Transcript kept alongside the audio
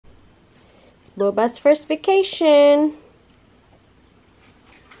Boba's first vacation.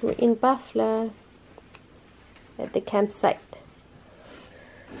 We're in Barfleur at the campsite.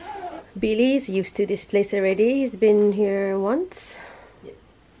 Billy's used to this place already. He's been here once. Yep.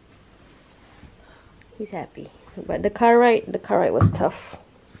 He's happy. But the car ride was tough.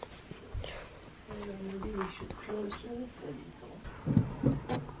 Maybe we should close this a little.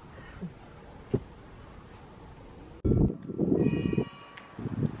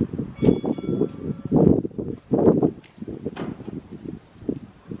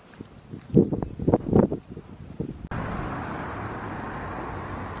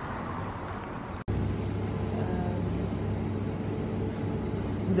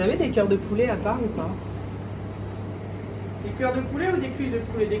 Vous avez des cœurs de poulet à part ou pas? Des cœurs de poulet ou des cuisses de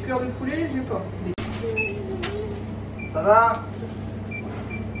poulet? Des cœurs de poulet, j'ai pas. Ça va?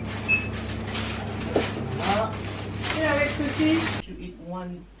 Et avec ceci, if you eat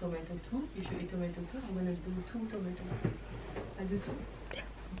one tomato too, if you eat tomato too, I'm gonna do 2 tomatoes. I do 2.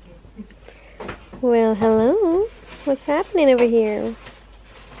 Okay. Well, hello. What's happening over here?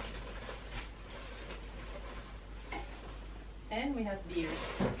 And we have beers.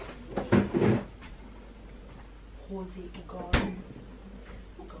 Rosé garden.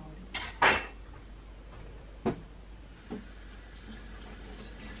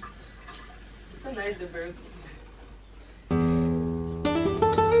 It's so nice, the birds.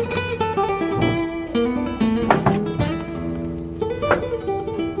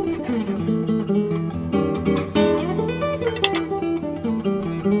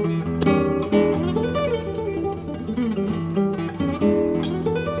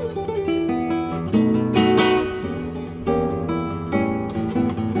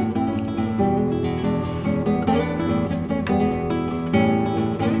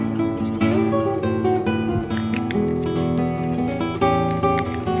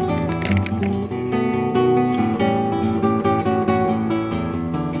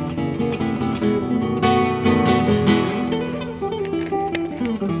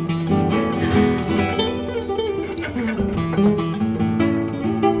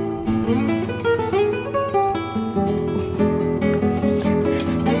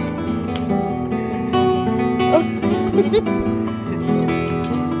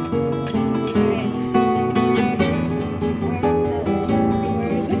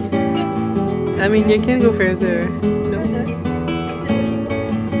 I mean, you can go further. No.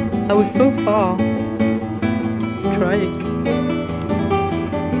 I was so far. Try it.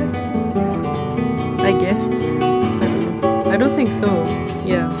 I guess. I don't know. I don't think so.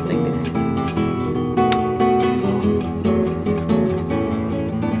 Yeah, like this.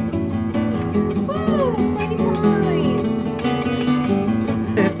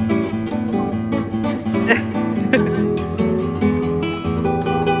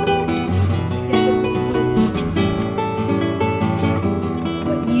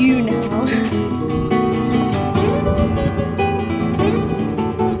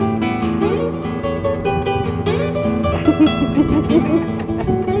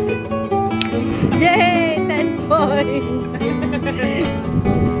 Yay! 10 points!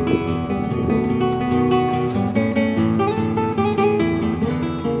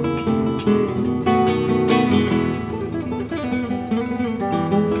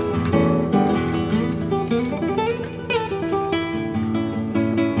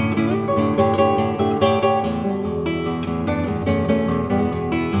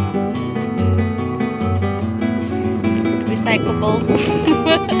 Recyclables.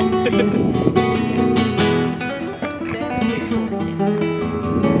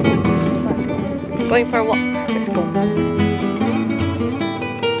 Going for a walk. Let's go.